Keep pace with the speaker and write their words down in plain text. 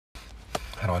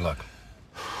How do I look?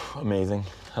 Amazing.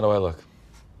 How do I look?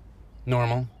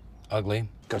 Normal. Ugly.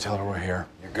 Go tell her we're here.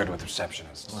 You're good with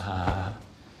receptionists.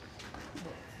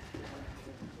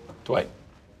 Dwight.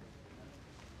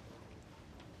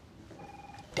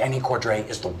 Danny CORDRAY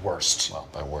is the worst. Well,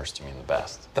 by worst, you mean the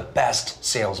best. The best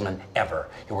salesman ever.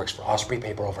 He works for Osprey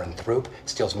Paper over in Throop,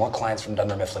 steals more clients from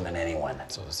Dunder Mifflin than anyone.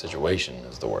 So the situation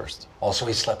is the worst. Also,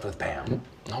 he slept with Pam.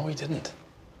 No, he didn't.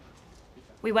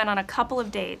 We went on a couple of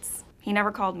dates. He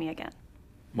never called me again.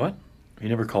 What? He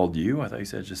never called you? I thought you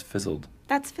said it just fizzled.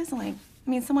 That's fizzling. I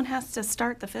mean, someone has to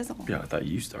start the fizzle. Yeah, I thought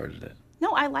you started it.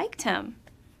 No, I liked him.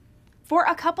 For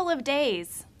a couple of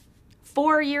days.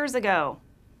 4 years ago.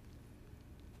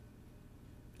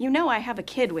 You know I have a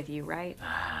kid with you, right?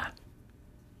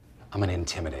 I'm gonna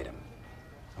intimidate him.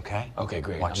 Okay? Okay,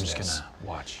 great. Watch I'm just this. gonna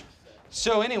watch.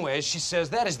 So anyways, she says,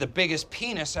 that is the biggest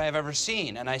penis I have ever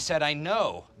seen. And I said, I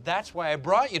know. That's why I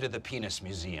brought you to the Penis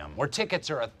Museum, where tickets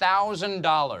are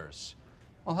 $1,000.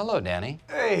 Well, hello, Danny.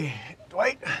 Hey,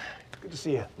 Dwight. Good to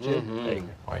see you. Jim. Hey,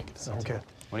 Dwight, good to see you. Okay.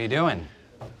 What are you doing?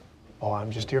 Oh, I'm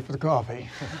just here for the coffee.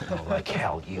 Oh, like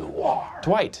hell you are.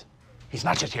 Dwight! He's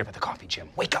not just here for the coffee, Jim.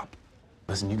 Wake up.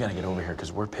 Listen, you gotta get over here,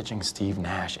 because we're pitching Steve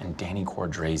Nash and Danny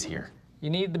CORDRAY's here. You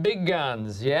need the big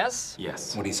guns, yes?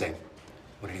 Yes. What did he say?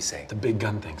 What did he say? The big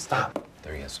gun thing. Stop.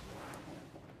 There he is.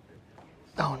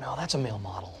 Oh, no, that's a male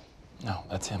model. No,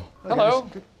 that's him. Hello.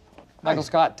 Michael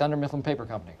Scott, Dunder Mifflin Paper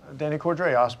Company. Danny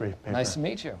CORDRAY, Osprey Paper. Nice to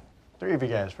meet you. 3 of you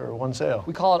guys for one sale.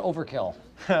 We call it overkill.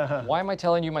 Why am I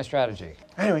telling you my strategy?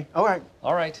 Anyway, all right.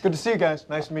 All right. Good to see you guys.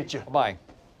 Nice to meet you. Bye.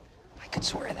 I could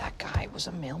swear that guy was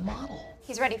a male model.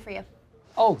 He's ready for you.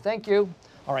 Oh, thank you.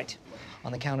 All right.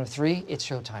 On the count of 3, it's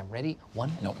showtime. Ready?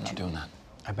 1, Nope, not doing that.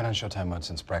 I've been on Showtime mode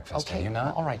since breakfast. Okay. Have you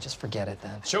not? All right, just forget it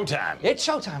then. Showtime! It's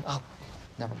showtime. Oh,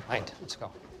 never mind. Let's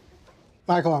go.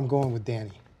 Michael, I'm going with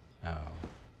Danny. Oh.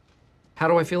 How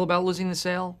do I feel about losing the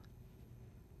sale?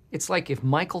 It's like if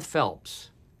Michael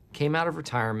Phelps came out of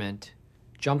retirement,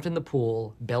 jumped in the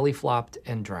pool, belly flopped,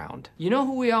 and drowned. You know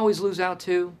who we always lose out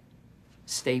to?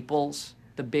 Staples,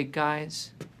 the big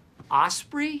guys.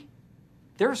 Osprey?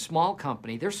 They're a small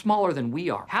company. They're smaller than we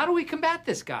are. How do we combat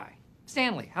this guy?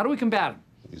 Stanley, how do we combat him?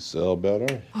 You sell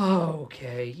better?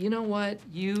 Okay, you know what?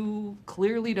 You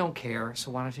clearly don't care,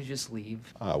 so why don't you just leave?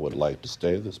 I would like to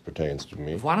stay. This pertains to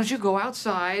me. Why don't you go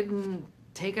outside and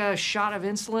take a shot of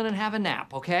insulin and have a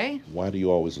nap, okay? Why do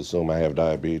you always assume I have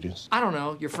diabetes? I don't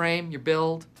know, your frame, your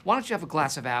build. Why don't you have a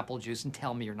glass of apple juice and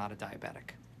tell me you're not a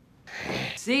diabetic?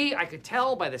 See, I could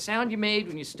tell by the sound you made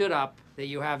when you stood up that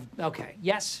you have, okay.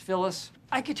 Yes, Phyllis?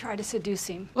 I could try to seduce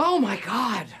him. Oh my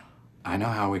God. I know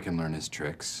how we can learn his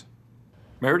tricks.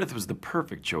 Meredith was the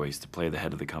perfect choice to play the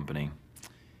head of the company.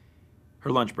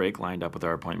 Her lunch break lined up with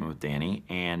our appointment with Danny,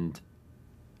 and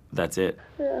that's it.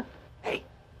 Yeah. Hey,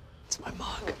 it's my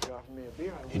mug.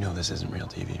 You know this isn't real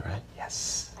TV, right?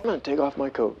 Yes. I'm gonna take off my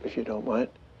coat if you don't mind.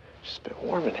 It's a bit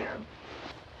warm in here.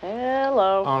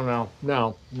 Hello. Oh,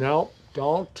 no,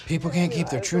 don't. People can't keep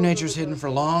their true natures hidden for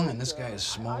long, and this guy is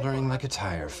smoldering like a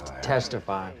tire fire.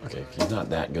 Testify. Okay, he's not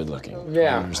that good looking. Yeah.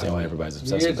 I don't understand why everybody's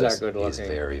obsessed He with is this. that good He's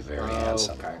looking. very, very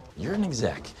handsome. Okay. You're an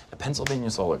exec at Pennsylvania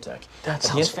Solar Tech. That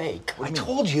sounds fake. I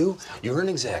told you, you're an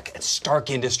exec at Stark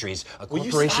Industries, a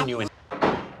corporation you...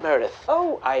 Meredith.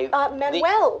 Oh,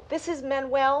 Manuel. This is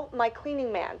Manuel, my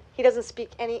cleaning man. He doesn't speak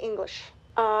any English.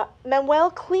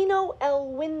 Manuel Clino el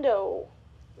Window.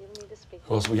 You need to speak.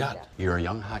 Who else we got? You're a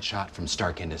young hotshot from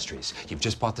Stark Industries. You've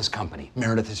just bought this company.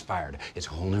 Meredith is fired. It's a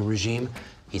whole new regime.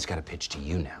 He's got to pitch to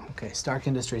you now. Okay, Stark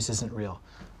Industries isn't real.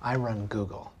 I run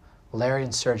Google. Larry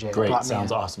and Sergey Great, brought me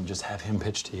sounds in. awesome. Just have him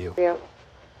pitch to you. Yeah.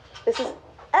 This is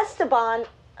Esteban,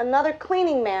 another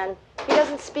cleaning man. He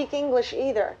doesn't speak English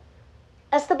either.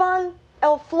 Esteban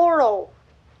El Floro.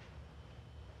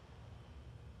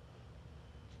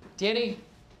 Danny,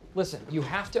 listen, you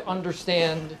have to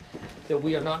understand that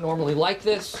we are not normally like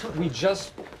this.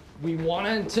 We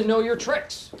wanted to know your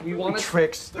tricks. We wanted...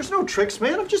 Tricks? There's no tricks,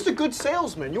 man. I'm just a good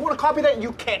salesman. You want to copy that?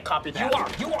 You can't copy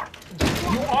that. You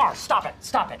are. Stop it.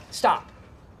 Stop.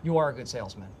 You are a good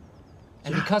salesman.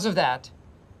 And because of that,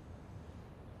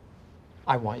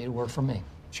 I want you to work for me.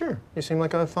 Sure. You seem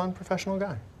like a fun, professional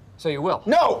guy. So you will.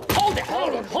 No! Hold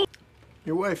it.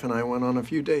 Your wife and I went on a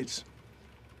few dates.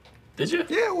 Did you?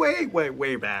 Yeah,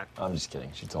 way back. I'm just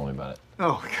kidding. She told me about it.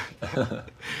 Oh, God.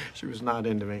 She was not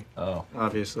into me. Oh.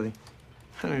 Obviously.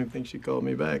 I don't even think she called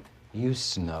me back. You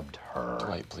snubbed her.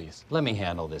 Dwight, please. Let me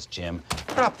handle this, Jim.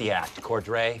 Drop the act,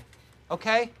 CORDRAY.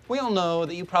 Okay? We all know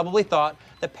that you probably thought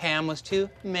that Pam was too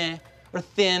meh or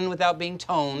thin without being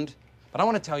toned. But I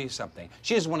want to tell you something.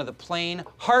 She is one of the plain,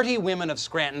 hearty women of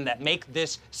Scranton that make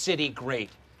this city great.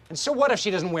 And so what if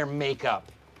she doesn't wear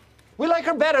makeup? We like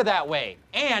her better that way.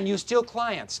 And you steal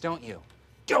clients, don't you?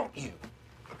 Don't you?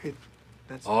 Okay,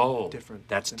 that's different.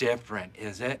 That's different,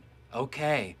 is it?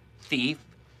 Okay, thief.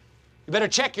 You better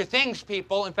check your things,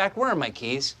 people. In fact, where are my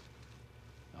keys?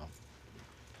 Oh,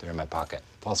 they're in my pocket.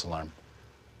 False alarm.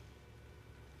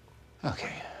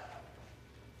 Okay.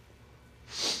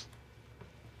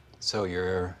 So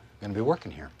you're gonna be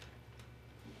working here?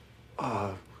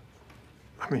 I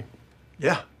mean,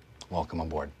 yeah. Welcome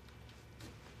aboard.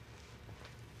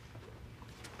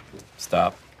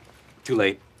 Stop. Too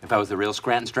late. If I was the real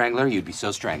Scranton Strangler, you'd be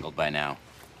so strangled by now.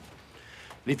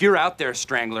 And if you're out there,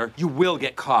 Strangler, you will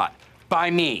get caught.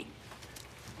 By me.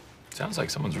 Sounds like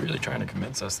someone's really trying to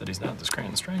convince us that he's not the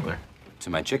Scranton Strangler. To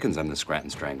my chickens, I'm the Scranton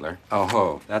Strangler. Oh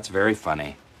ho, that's very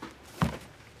funny.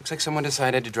 Looks like someone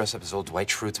decided to dress up as old Dwight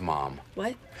Schrute's mom.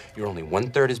 What? You're only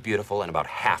 1/3 as beautiful and about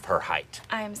half her height.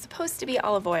 I'm supposed to be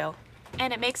olive oil.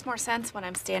 And it makes more sense when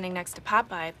I'm standing next to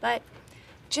Popeye, but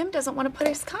Jim doesn't want to put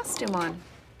his costume on.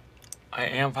 I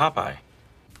am Popeye.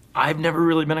 I've never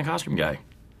really been a costume guy.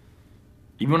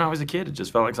 Even when I was a kid, it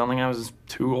just felt like something I was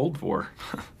too old for.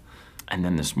 And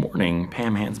then this morning,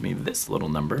 Pam hands me this little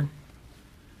number.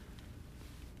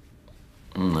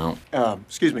 No.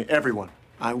 Excuse me, everyone.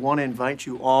 I want to invite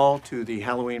you all to the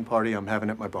Halloween party I'm having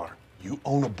at my bar. You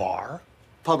own a bar?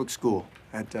 Public school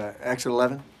at exit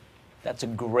 11. That's a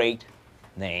great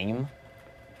name.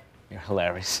 You're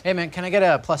hilarious. Hey, man, can I get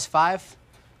a +5?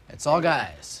 It's all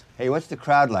guys. Hey, what's the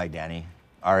crowd like, Danny?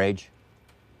 Our age?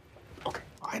 Okay,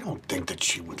 I don't think that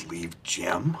she would leave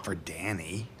Jim for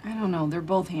Danny. I don't know. They're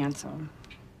both handsome.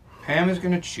 Pam is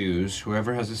gonna choose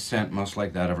whoever has a scent most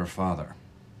like that of her father.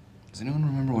 Does anyone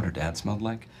remember what her dad smelled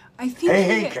like? I think.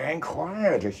 Hey, gang,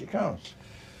 quiet. Here she comes.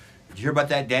 Did you hear about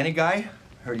that Danny guy?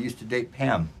 Heard he used to date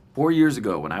Pam. 4 years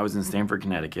ago, when I was in Stamford,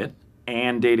 Connecticut,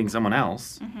 and dating someone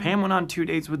else, Pam went on 2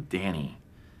 dates with Danny,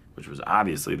 which was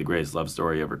obviously the greatest love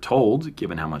story ever told,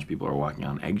 given how much people are walking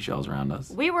on eggshells around us.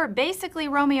 We were basically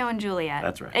Romeo and Juliet.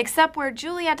 That's right. Except where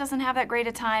Juliet doesn't have that great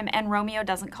a time and Romeo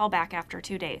doesn't call back after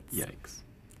 2 dates. Yikes.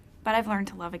 But I've learned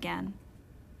to love again.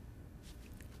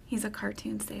 He's a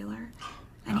cartoon sailor.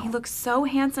 And he looks so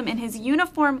handsome in his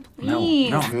uniform, please.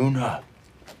 No. Luna,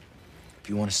 if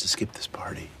you want us to skip this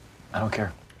party, I don't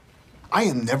care. I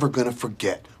am never gonna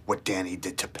forget what Danny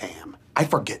did to Pam. I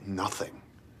forget nothing.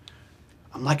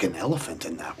 I'm like an elephant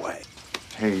in that way.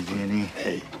 Hey, Danny.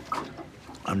 Hey.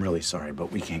 I'm really sorry,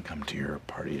 but we can't come to your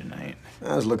party tonight.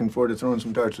 I was looking forward to throwing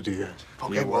some darts with you guys.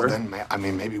 Okay, well then, I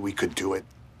mean, maybe we could do it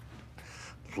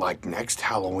like next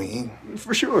Halloween.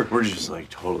 For sure. We're just like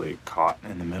totally caught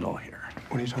in the middle here.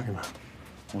 What are you talking about?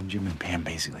 Well, Jim and Pam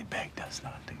basically begged us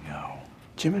not to go.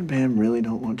 Jim and Pam really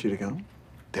don't want you to go?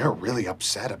 They're really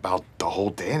upset about the whole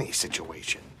Danny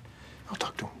situation. I'll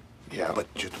talk to them. Yeah,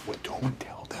 but just don't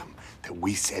tell them that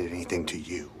we said anything to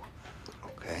you,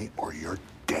 okay? Or you're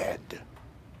dead.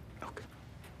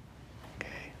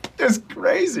 It's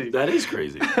crazy. That is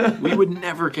crazy. We would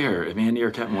never care if Andy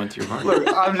or Kevin went to your party. Look,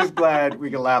 I'm just glad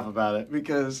we can laugh about it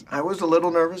because I was a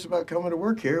little nervous about coming to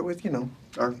work here with, you know,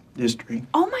 our history.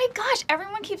 Oh my gosh,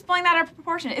 everyone keeps blowing that out of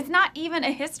proportion. It's not even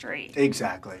a history.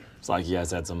 Exactly. It's like you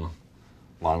guys had some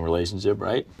long relationship,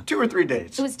 right? 2 or 3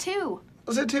 dates. It was 2.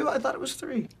 Was it 2? I thought it was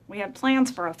 3. We had plans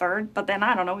for a 3rd, but then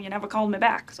I don't know, you never called me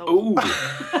back, so. Ooh,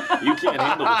 you can't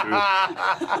handle the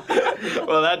truth.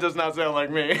 Well, that does not sound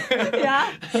like me.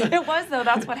 Yeah, it was though,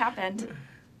 that's what happened.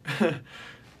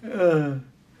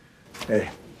 Hey.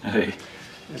 Hey.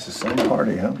 It's the same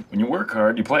party, huh? When you work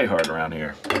hard, you play hard around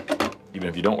here. Even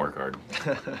if you don't work hard.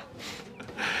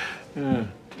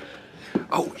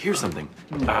 Oh, here's something.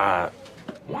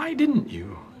 Why didn't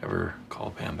you ever call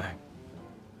Pam back?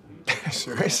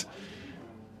 Serious?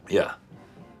 Yeah.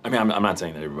 I mean, I'm not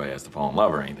saying that everybody has to fall in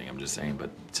love or anything. I'm just saying, but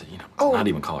to, not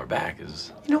even call her back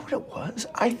is. You know what it was?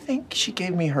 I think she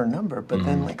gave me her number, but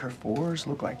then like her 4s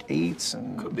look like 8s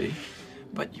and. Could be.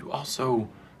 But you also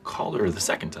called her the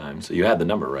second time, so you had the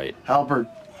number right. Halpert,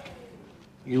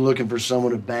 you looking for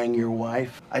someone to bang your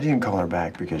wife? I didn't call her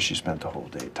back because she spent the whole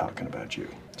day talking about you.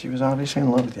 She was obviously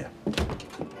in love with you.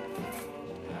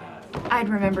 I'd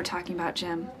remember talking about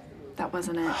Jim. That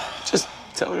wasn't it. Just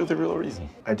tell her the real reason.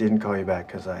 I didn't call you back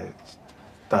because I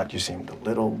thought you seemed a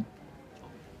little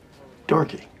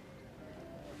dorky.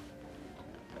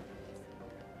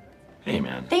 Hey,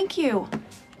 man. Thank you.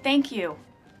 Thank you.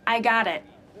 I got it.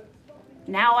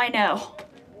 Now I know.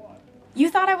 You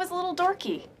thought I was a little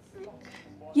dorky.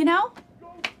 You know?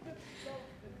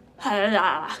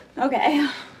 Okay.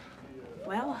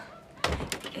 Well,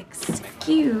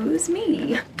 excuse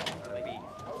me.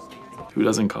 Who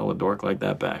doesn't call a dork like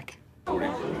that back?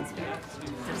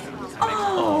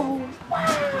 Oh,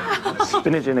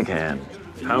 Spinach in a can.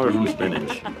 Power from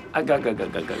spinach.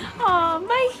 Aw,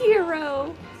 my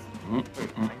hero.